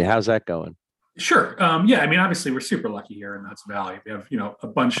 You know what I mean? How's that going? Sure. Yeah. I mean, obviously, we're super lucky here in Hudson Valley. We have, a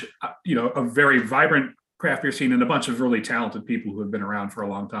bunch, a very vibrant craft beer scene and a bunch of really talented people who have been around for a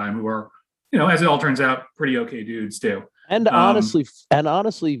long time who are, as it all turns out, pretty okay dudes too. And honestly,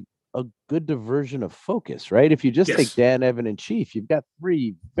 a good diversion of focus, right? If you just Yes. take Dan, Evan, and Chief, you've got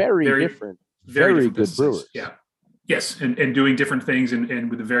three very different, very different good businesses. brewers. Yeah. Yes. And doing different things and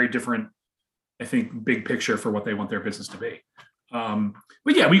with a very different, I think, big picture for what they want their business to be.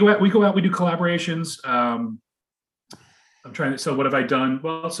 But yeah, we go out, we do collaborations. So what have I done?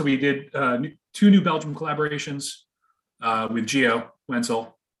 Well, so we did 2 New Belgium collaborations with Gio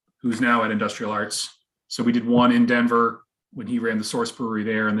Wenzel, who's now at Industrial Arts. So we did one in Denver when he ran the Source Brewery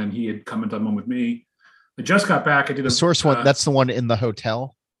there, and then he had come and done one with me. I just got back. I did The Source one. That's the one in the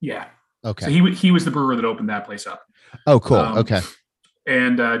hotel. Yeah. Okay. So he was the brewer that opened that place up. Oh, cool. Okay.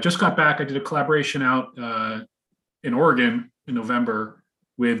 And just got back. I did a collaboration out in Oregon in November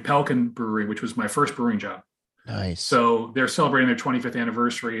with Pelican Brewery, which was my first brewing job. Nice. So they're celebrating their 25th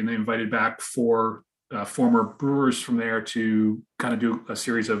anniversary, and they invited back 4 former brewers from there to kind of do a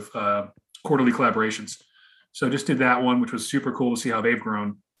series of quarterly collaborations. So just did that one, which was super cool to see how they've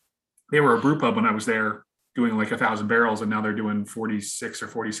grown. They were a brew pub when I was there doing like 1,000 barrels, and now they're doing 46 or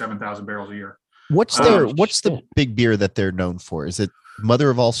 47,000 barrels a year. What's the big beer that they're known for? Is it Mother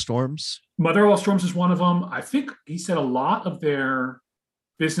of All Storms? Mother of All Storms is one of them. I think he said a lot of their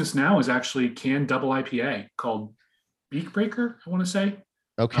business now is actually canned double IPA called Beak Breaker, I want to say.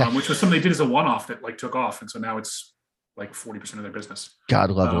 Okay. Which was something they did as a one-off that like took off. And so now it's like 40% of their business.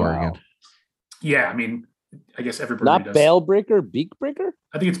 God love Oregon. Yeah. I mean, I guess every brewery Not does. Bale Breaker, Beak Breaker?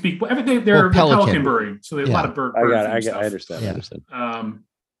 I think it's Beak. They're Pelican Brewery. So there's a lot of bird. I stuff. understand. Yeah. I understand.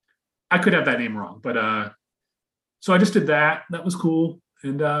 I could have that name wrong, but so I just did that. That was cool.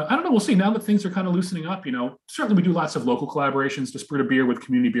 And I don't know. We'll see. Now that things are kind of loosening up, certainly we do lots of local collaborations. Just brewed a beer with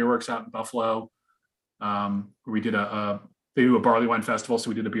Community Beer Works out in Buffalo. Where we did they do a barley wine festival, so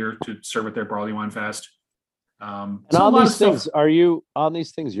we did a beer to serve at their barley wine fest. And on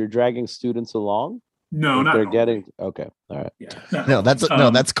these things, you're dragging students along? No, not they're all. Getting okay. All right. Yeah, No,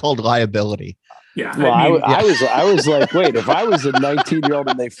 that's called liability. Yeah. Well, I mean, I was like, wait, if I was a 19-year-old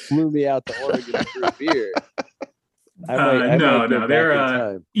and they flew me out to Oregon to brew beer, I might no. go They're back in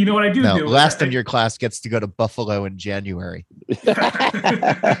time. you know what I do No, do? last in your class gets to go to Buffalo in January.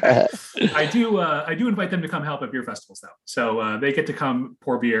 I do invite them to come help at beer festivals though. So they get to come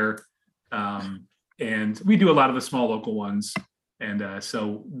pour beer. And we do a lot of the small local ones. And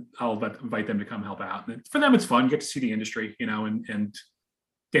so I'll invite them to come help out. And for them, it's fun. You get to see the industry, and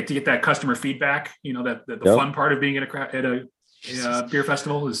get to get that customer feedback. That the fun part of being at a beer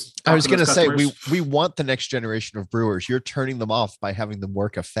festival is. I was going to say, we want the next generation of brewers. You're turning them off by having them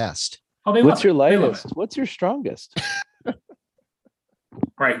work a fest. Oh, they What's love your it. They love lightest? it. What's your strongest?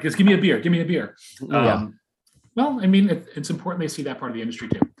 Right. Just give me a beer. Give me a beer. Yeah. Well, I mean, it's important they see that part of the industry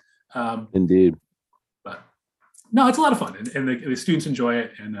too. Indeed. But no, it's a lot of fun, and the students enjoy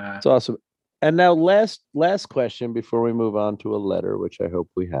it. And It's awesome. And now last question before we move on to a letter, which I hope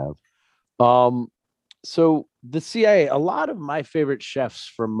we have. So the CIA, a lot of my favorite chefs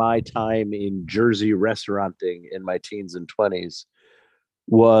from my time in Jersey restauranting in my teens and 20s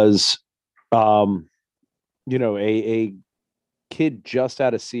was, a kid just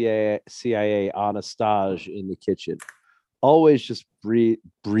out of CIA on a stage in the kitchen. Always just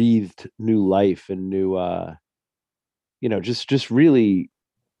breathed new life and new, just really,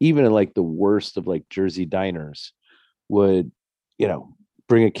 even in like the worst of like Jersey diners would,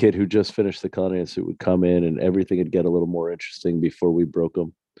 bring a kid who just finished the Culinary Institute would come in and everything would get a little more interesting before we broke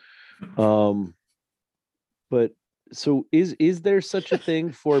them. But so is there such a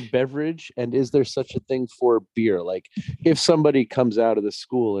thing for beverage, and is there such a thing for beer? Like if somebody comes out of the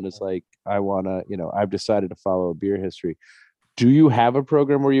school and is like, I want to, I've decided to follow a beer history. Do you have a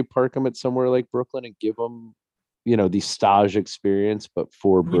program where you park them at somewhere like Brooklyn and give them, the stage experience, but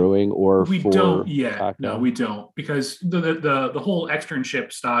for brewing or we for don't yet. cocktail? No, we don't, because the whole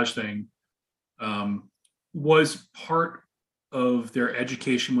externship stage thing was part of their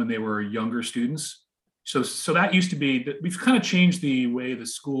education when they were younger students. So that used to be that we've kind of changed the way the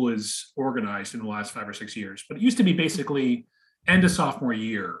school is organized in the last 5 or 6 years. But it used to be basically end of sophomore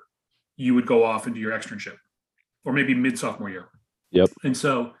year, you would go off and do your externship. or maybe mid sophomore year. Yep. And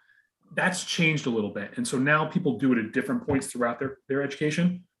so that's changed a little bit. And so now people do it at different points throughout their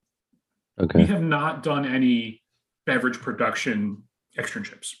education. We Okay. have not done any beverage production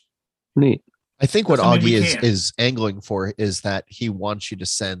externships. Neat. I think what Doesn't mean Augie we is can't. is angling for is that he wants you to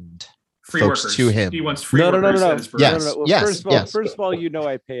send Free folks workers to him. He wants free No. workers. at his Yes. brewery. Well, yes, first of all, you know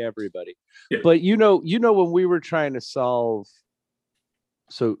I pay everybody. Yeah. But you know when we were trying to solve.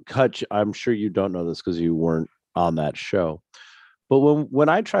 So Hutch, I'm sure you don't know this because you weren't on that show. But when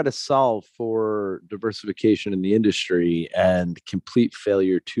I try to solve for diversification in the industry and complete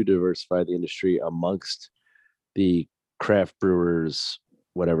failure to diversify the industry amongst the craft brewers,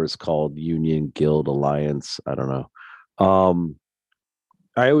 whatever it's called, union, guild, alliance, I don't know.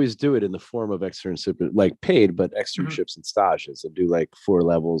 I always do it in the form of externship, like paid, but externships and stages, and do like 4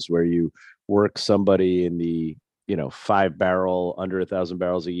 levels where you work somebody in the 5 barrel under 1,000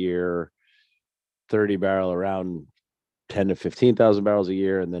 barrels a year, 30 barrel around 10 to 15,000 barrels a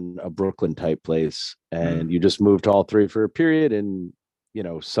year, and then a Brooklyn type place. And you just move to all 3 for a period. And,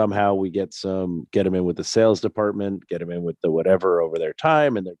 somehow we get them in with the sales department, get them in with the whatever over their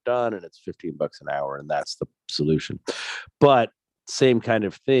time, and they're done. And it's $15 an hour. And that's the solution. But same kind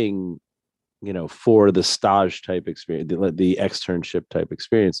of thing, for the stage type experience, the externship type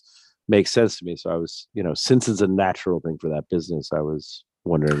experience makes sense to me. So I was, since it's a natural thing for that business, I was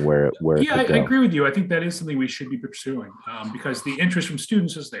wondering where it I could go. agree with you. I think that is something we should be pursuing because the interest from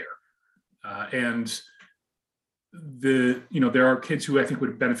students is there, and there are kids who I think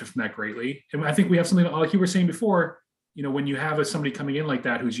would benefit from that greatly. And I think we have something like you were saying before. When you have somebody coming in like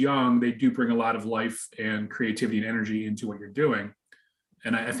that who's young, they do bring a lot of life and creativity and energy into what you're doing,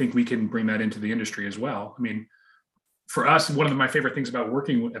 and I think we can bring that into the industry as well. I mean, for us, one of my favorite things about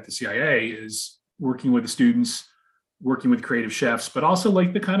working at the CIA is working with the students, working with creative chefs, but also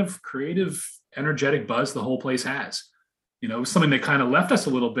like the kind of creative, energetic buzz the whole place has. It was something that kind of left us a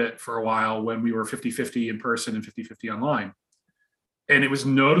little bit for a while when we were 50-50 in person and 50-50 online. And it was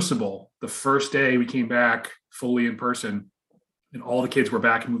noticeable the first day we came back fully in person and all the kids were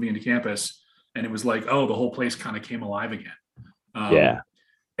back and moving into campus. And it was like, oh, the whole place kind of came alive again. Yeah.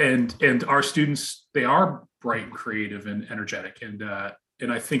 And our students, they are bright and creative and energetic. And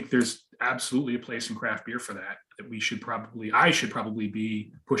I think there's absolutely a place in craft beer for that I should probably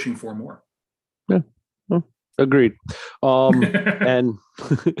be pushing for more. Yeah. Well, agreed. And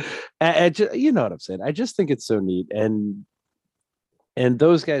you know what I'm saying? I just think it's so neat. And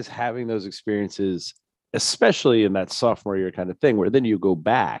those guys having those experiences, especially in that sophomore year kind of thing, where then you go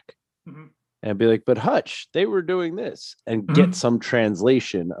back and be like, but Hutch, they were doing this, and get some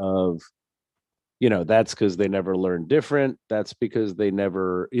translation of, that's because they never learned different. That's because they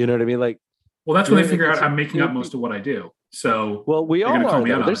never, you know what I mean? Like, well, that's when they figure out I'm making up most of what I do. So, well, we all call me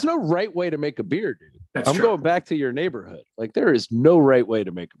know out on there's it. no right way to make a beer, dude. That's true. Going back to your neighborhood. Like, there is no right way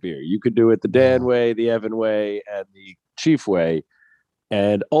to make a beer. You could do it the Dan way, the Evan way, and the Chief way.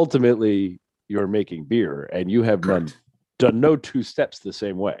 And ultimately, you're making beer, and you have done no 2 steps the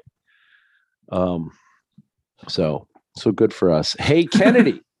same way. So good for us. Hey,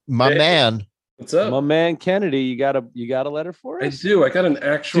 Kennedy, My man. What's up? my man, Kennedy, you got a letter for I us? do. I got an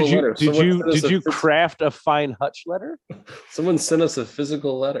actual letter. Did you craft a fine Hutch letter? Someone sent us a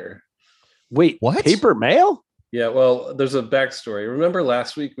physical letter. Wait, What? Paper mail? Yeah, well, there's a backstory. Remember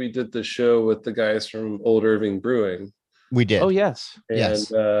last week we did the show with the guys from Old Irving Brewing, We did. Oh, yes. and Yes.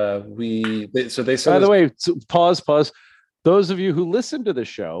 they sent By us, the way, pause. Those of you who listen to the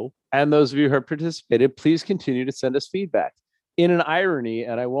show and those of you who have participated, please continue to send us feedback. In an irony,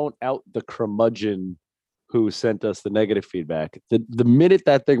 and I won't out the curmudgeon who sent us the negative feedback. The minute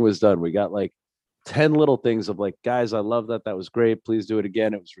that thing was done, we got like 10 little things of like, guys, I love that. That was great. Please do it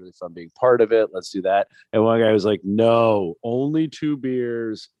again. It was really fun being part of it. Let's do that. And one guy was like, no, only 2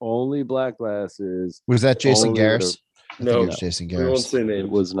 beers, only black glasses. Was that Jason Only Garris? I think No. it was Jason we won't Garris. say It names.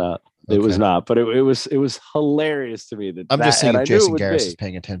 was not. It was Okay. not, but it was hilarious to me that I'm just seeing and if I knew it Jason would Garris be. is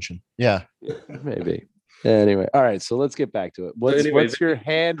paying attention. Yeah. Maybe. Anyway, all right. So let's get back to it. What's anyway, what's your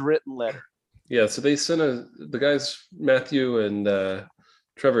handwritten letter? Yeah, so they sent the guys, Matthew and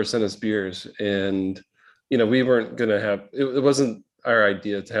Trevor sent us beers, and we weren't gonna have it wasn't our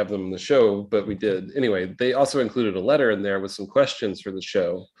idea to have them on the show, but we did anyway. They also included a letter in there with some questions for the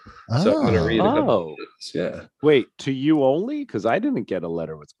show. So I'm gonna read a couple Oh, of those. Yeah, wait, to you only? Because I didn't get a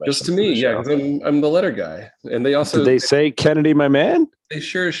letter with questions. just to for me, the yeah, show. because I'm the letter guy, and they also Did they say Kennedy, my man? they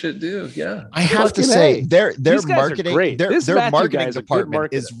sure as shit do. Yeah, I have to Fucking say A. their These guys are marketing great. their This Matthew marketing guy's a good department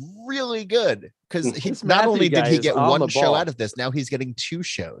marketer. is really good because This not Matthew only did guy he is get on one the show ball. out of this, now he's getting 2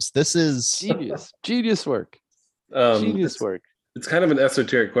 shows. This is Genius work. Genius work. It's kind of an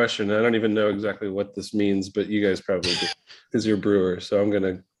esoteric question. I don't even know exactly what this means, but you guys probably do because you're a brewer. So I'm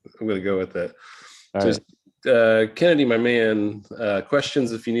gonna go with that. All So right. Kennedy, my man,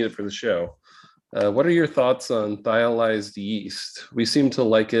 questions if you need it for the show. What are your thoughts on thiolized yeast? We seem to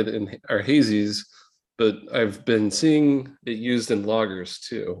like it in our hazies, but I've been seeing it used in lagers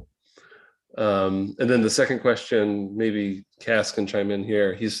too. And then the second question, maybe Cass can chime in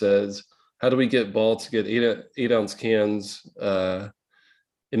here. He says, how do we get Ball to get 8-ounce cans and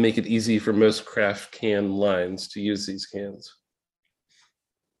make it easy for most craft can lines to use these cans?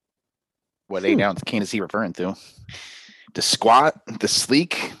 What 8-ounce can is he referring to? The Squat, the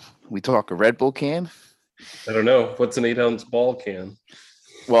Sleek. We talk a Red Bull can. I don't know. What's an 8-ounce Ball can?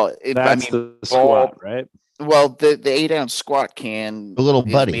 Well, That's the Squat, right? Well, the 8-ounce Squat can, The little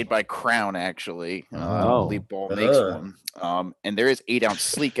is buddy. made by Crown, actually. I Oh. believe Ball makes one. And there is 8-ounce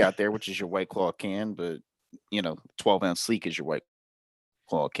Sleek out there, which is your White Claw can, but 12-ounce Sleek is your White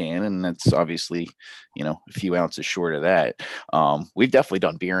Claw can, and that's obviously a few ounces short of that. We've definitely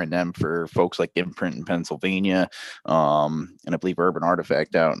done beer in them for folks like Imprint in Pennsylvania, and I believe Urban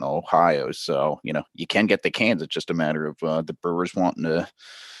Artifact out in Ohio. So you can get the cans. It's just a matter of the brewers wanting to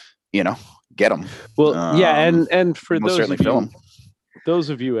get them. Well, yeah, and for most those certainly of fill you, 'em. those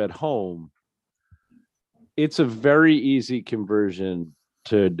of you at home, it's a very easy conversion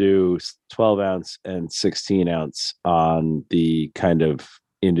to do 12-ounce and 16-ounce on the kind of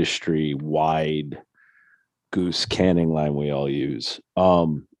industry-wide Goose canning line we all use.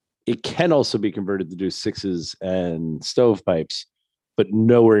 It can also be converted to do 6s and stovepipes, but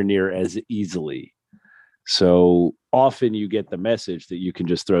nowhere near as easily. So often you get the message that you can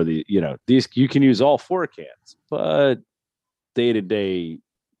just throw these, you can use all 4 cans, but day-to-day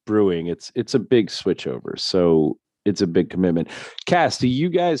brewing, it's a big switchover. So it's a big commitment. Cass, do you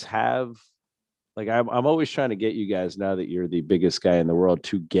guys have, like, I'm always trying to get you guys, now that you're the biggest guy in the world,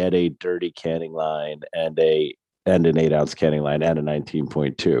 to get a dirty canning line and an 8-ounce canning line and a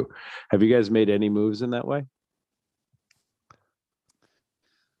 19.2. Have you guys made any moves in that way?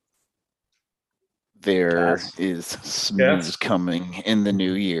 There Cass. is some Cass. news coming in the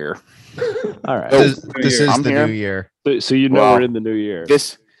new year. All right. This is I'm the here. new year. So Well, we're in the new year.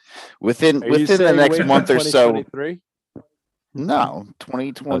 This within Are you the saying next wait till month or so. 2023? No,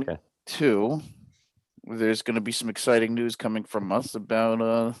 2022. Okay. There's going to be some exciting news coming from us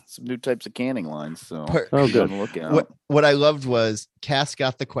about some new types of canning lines. So Oh, be good. on the lookout. What I loved was Cass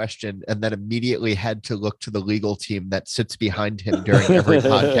got the question and then immediately had to look to the legal team that sits behind him during every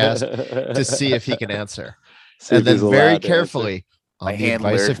podcast to see if he can answer. See And if then he's very allowed to answer. carefully, My on the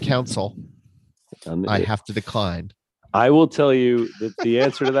advice handler. of counsel, I have to decline. I will tell you that the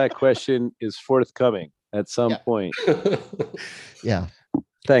answer to that question is forthcoming at some point. Yeah,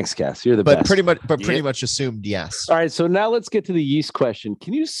 Thanks, Cass. You're the but best. pretty much assumed yes. All right, so now let's get to the yeast question.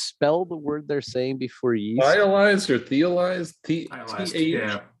 Can you spell the word they're saying before yeast? Thiolized or theolized?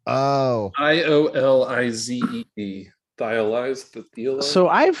 Yeah. Oh, Thiolized. Thiolized, the theolized? So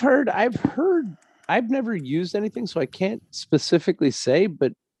I've heard. I've never used anything, so I can't specifically say.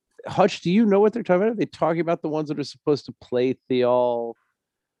 But Hutch, do you know what they're talking about? Are they talking about the ones that are supposed to play thiol?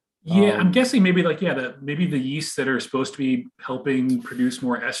 Yeah, I'm guessing maybe maybe the yeasts that are supposed to be helping produce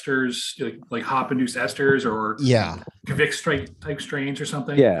more esters, like hop-induced esters or yeah. Kveik type strains or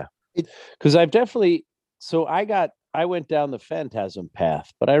something. Yeah, because I've definitely. So I went down the phantasm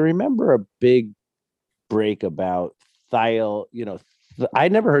path, but I remember a big break about thiol. I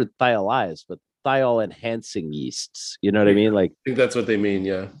never heard thiolized, but thiol enhancing yeasts. You know what I mean? Like, I think that's what they mean.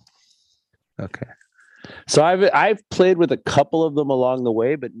 Yeah. okay. So I've played with a couple of them along the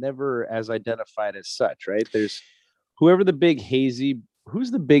way, but never as identified as such. Right? There's who's the big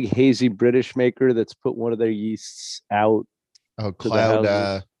hazy British maker that's put one of their yeasts out. Oh, to the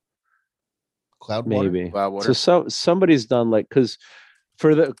houses? Cloud water? Maybe. Cloud water. So somebody's done, like, because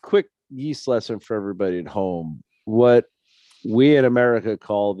for the quick yeast lesson for everybody at home, what we in America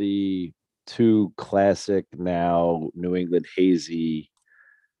call the 2 classic now New England hazy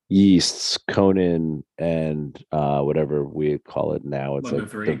yeasts, Conan and whatever we call it now. It's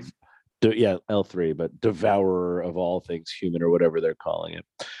London like 3. L3, but devourer of all things human or whatever they're calling it.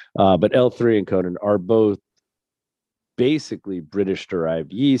 But L3 and Conan are both basically British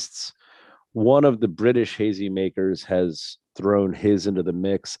derived yeasts. One of the British hazy makers has thrown his into the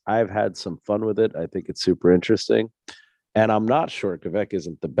mix. I've had some fun with it. I think it's super interesting. And I'm not sure Kveik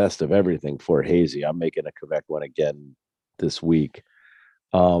isn't the best of everything for hazy. I'm making a Kveik one again this week.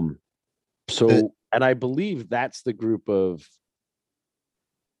 And I believe that's the group of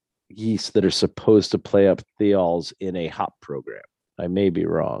yeasts that are supposed to play up thiols in a hop program. I may be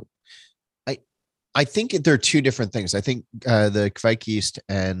wrong. I think they're two different things. I think the Kveik yeast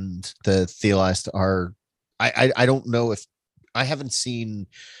and the Theolist are. I don't know if I haven't seen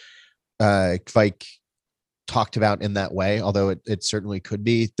Kveik talked about in that way, although it certainly could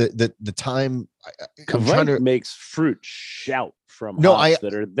be. The time I'm trying to makes fruit shout from No, hops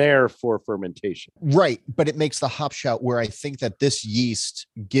that are there for fermentation. Right, but it makes the hop shout where I think that this yeast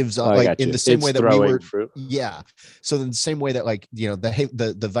gives up, I like got in you. the same It's way that we throwing were. fruit. Yeah. So in the same way that, like, you know,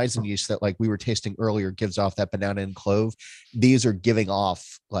 the Weizen yeast that like we were tasting earlier gives off that banana and clove. These are giving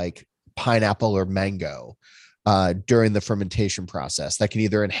off like pineapple or mango during the fermentation process that can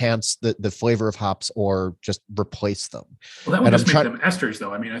either enhance the flavor of hops or just replace them. Well, that would And just I'm make them esters,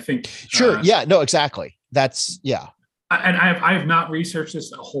 though. I mean, I think. Sure. Yeah. No. Exactly. That's yeah. And I have not researched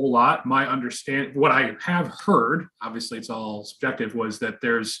this a whole lot. My what I have heard, obviously it's all subjective, was that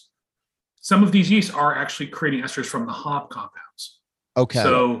there's some of these yeasts are actually creating esters from the hop compounds. Okay.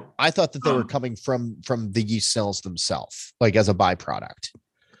 So I thought that they were coming from the yeast cells themselves, like as a byproduct.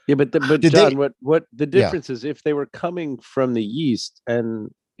 Yeah, but Did John, they- what the difference is if they were coming from the yeast,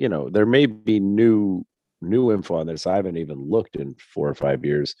 and you know, there may be new info on this. I haven't even looked in 4 or 5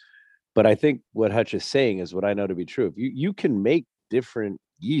 years. But I think what Hutch is saying is what I know to be true. If you can make different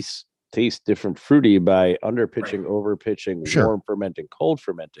yeasts taste different fruity by underpitching, overpitching, Sure. warm fermenting, cold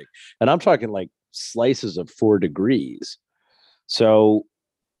fermenting. And I'm talking like slices of 4 degrees. So,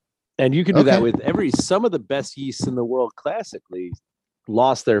 and you can do that Okay. with some of the best yeasts in the world classically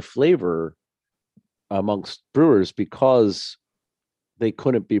lost their flavor amongst brewers because they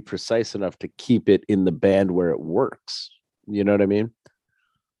couldn't be precise enough to keep it in the band where it works. You know what I mean?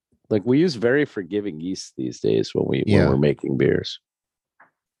 Like we use very forgiving yeast these days when we're making beers.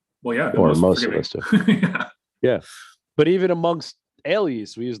 well, yeah, Or most of us do. yeah. Yeah. But even amongst ale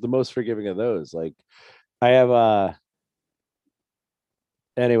yeast, we use the most forgiving of those. Like I have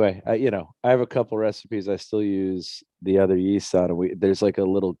anyway, I have a couple recipes I still use the other yeast on, and there's like a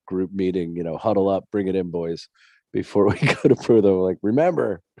little group meeting, huddle up, bring it in, boys, before we go to brew them. Like,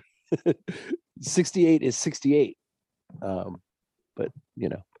 remember, 68 is 68. But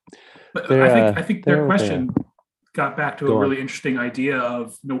But They're, I think they're their what they question got back to Go a on. really interesting idea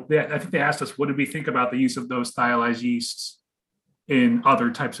of I think they asked us, what did we think about the use of those stylized yeasts in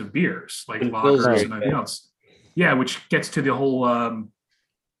other types of beers like In lagers Pilsner, and everything else? Yeah, which gets to the whole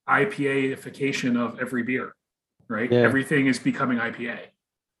IPA-ification of every beer, right? Yeah. Everything is becoming IPA.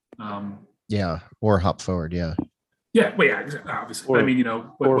 Yeah. Or hop forward. Yeah. Yeah, well, yeah, obviously. Or- I mean,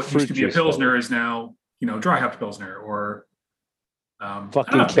 or what fruit used to be a juice Pilsner is now, dry hopped Pilsner or I don't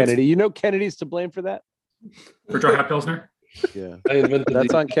fucking know, Kennedy. Kennedy's to blame for that? for dry hopped Pilsner. Yeah. I invented That's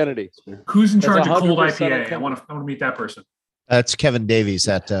the- on Kennedy. Who's in That's charge of cold 100% IPA? okay. I want to meet that person. That's Kevin Davies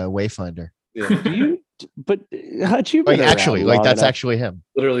at Wayfinder. Yeah, But Hutch, you've Like been actually, around like long that's enough. actually him.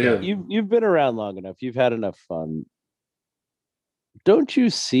 literally. Yeah. Yeah. You've been around long enough. You've had enough fun. Don't you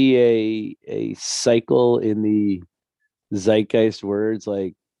see a cycle in the zeitgeist words,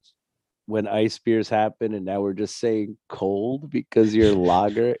 like when ice beers happen and now we're just saying cold because you're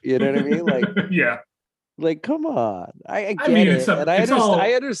lager? You know what I mean? Like, yeah. like come on. I get mean, it. it's And I it's all-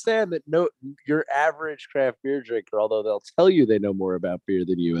 understand that your average craft beer drinker, although they'll tell you they know more about beer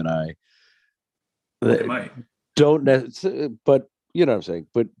than you and I, They might. don't necessarily, but you know what I'm saying,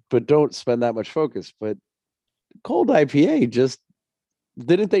 but don't spend that much focus. But cold IPA, just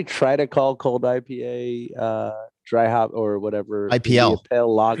didn't they try to call cold IPA dry hop or whatever IPL. India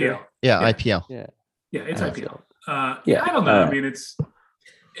Pale lager? Yeah. Yeah. Yeah. IPL. Yeah. Yeah, it's That's IPL. Yeah, I don't know. all I right. mean, it's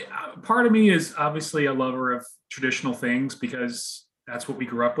part of me is obviously a lover of traditional things because that's what we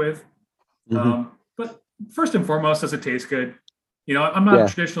grew up with. Mhm. But first and foremost, does it taste good? I'm not Yeah. a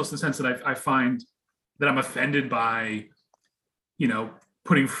traditionalist in the sense that I find that I'm offended by,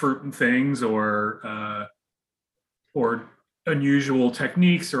 putting fruit in things or unusual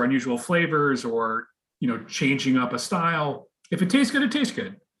techniques or unusual flavors or, changing up a style. If it tastes good, it tastes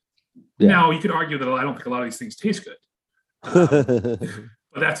good. Yeah. Now you could argue that I don't think a lot of these things taste good, but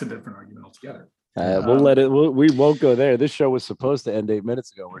that's a different argument altogether. We'll let it. We won't go there. This show was supposed to end 8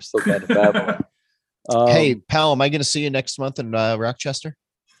 minutes ago. We're still kind of babbling. Hey, pal, am I going to see you next month in Rochester?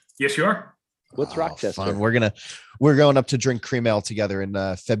 Yes, you are. what's Oh, Rochester? fun. We're going up to drink cream ale together in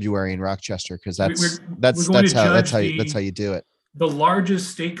February in Rochester because that's we're going to judge how you do it. The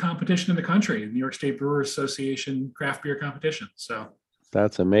largest state competition in the country, the New York State Brewers Association craft beer competition. So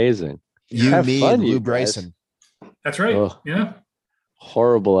That's amazing. You, Have me, fun, and you Lou guys. Bryson. that's right. Ugh. Yeah.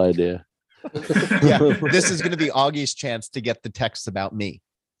 Horrible idea. Yeah, this is going to be Augie's chance to get the text about me.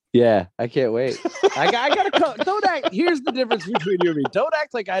 Yeah, I can't wait. I gotta come. Don't act. Here's the difference between you and me. Don't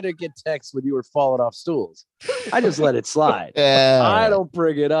act like I didn't get texts when you were falling off stools. I just let it slide. I don't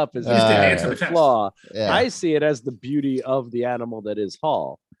bring it up as You just didn't answer a the text. flaw. Yeah. I see it as the beauty of the animal that is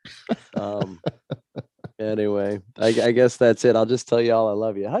Hall. Anyway, I guess that's it. I'll just tell you all I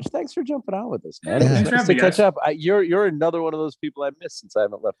love you. Hutch, thanks for jumping on with us, man. Yeah, It was thanks for nice to having me, catch guys. up. You're another one of those people I missed since I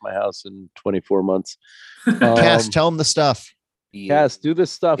haven't left my house in 24 months. Cass, tell him the stuff. Cass, do the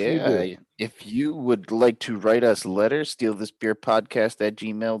stuff you Yeah, do. if you would like to write us letters,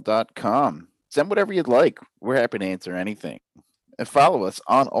 stealthisbeerpodcast@gmail.com. Send whatever you'd like. We're happy to answer anything. And follow us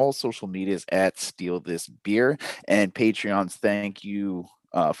on all social medias at Steal This Beer and Patreons. Thank you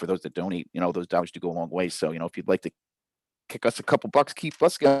for those that donate. Those dollars do go a long way. So, if you'd like to kick us a couple bucks, keep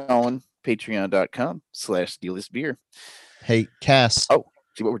us going. Patreon.com/Steal This Beer. Hey, Cass. Oh,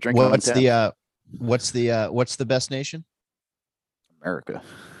 see what we're drinking. What's on tap. what's the best nation? America?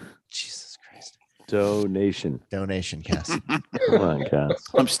 Jesus Christ. Donation. Donation, Cass. Come on, Cass.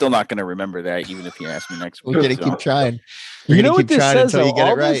 I'm still not going to remember that, even if you ask me next week. We're gonna so. keep trying. We're You gonna know keep what this trying says? until Though? you get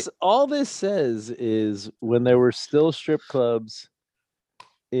it right. All this says is when there were still strip clubs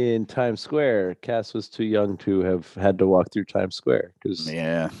in Times Square, Cass was too young to have had to walk through Times Square because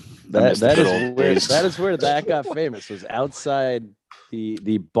Yeah, I that miss the that good is old where days. that got famous, was outside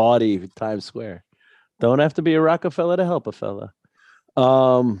the body of Times Square. Don't have to be a Rockefeller to help a fella.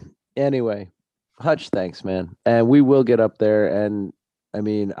 Anyway, Hutch, thanks, man. And we will get up there. And I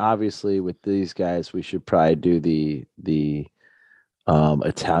mean, obviously with these guys, we should probably do the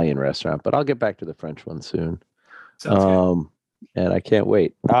Italian restaurant, but I'll get back to the French one soon. Sounds good. And I can't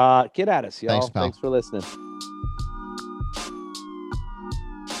wait. Get at us, y'all. Thanks, pal. Thanks for listening.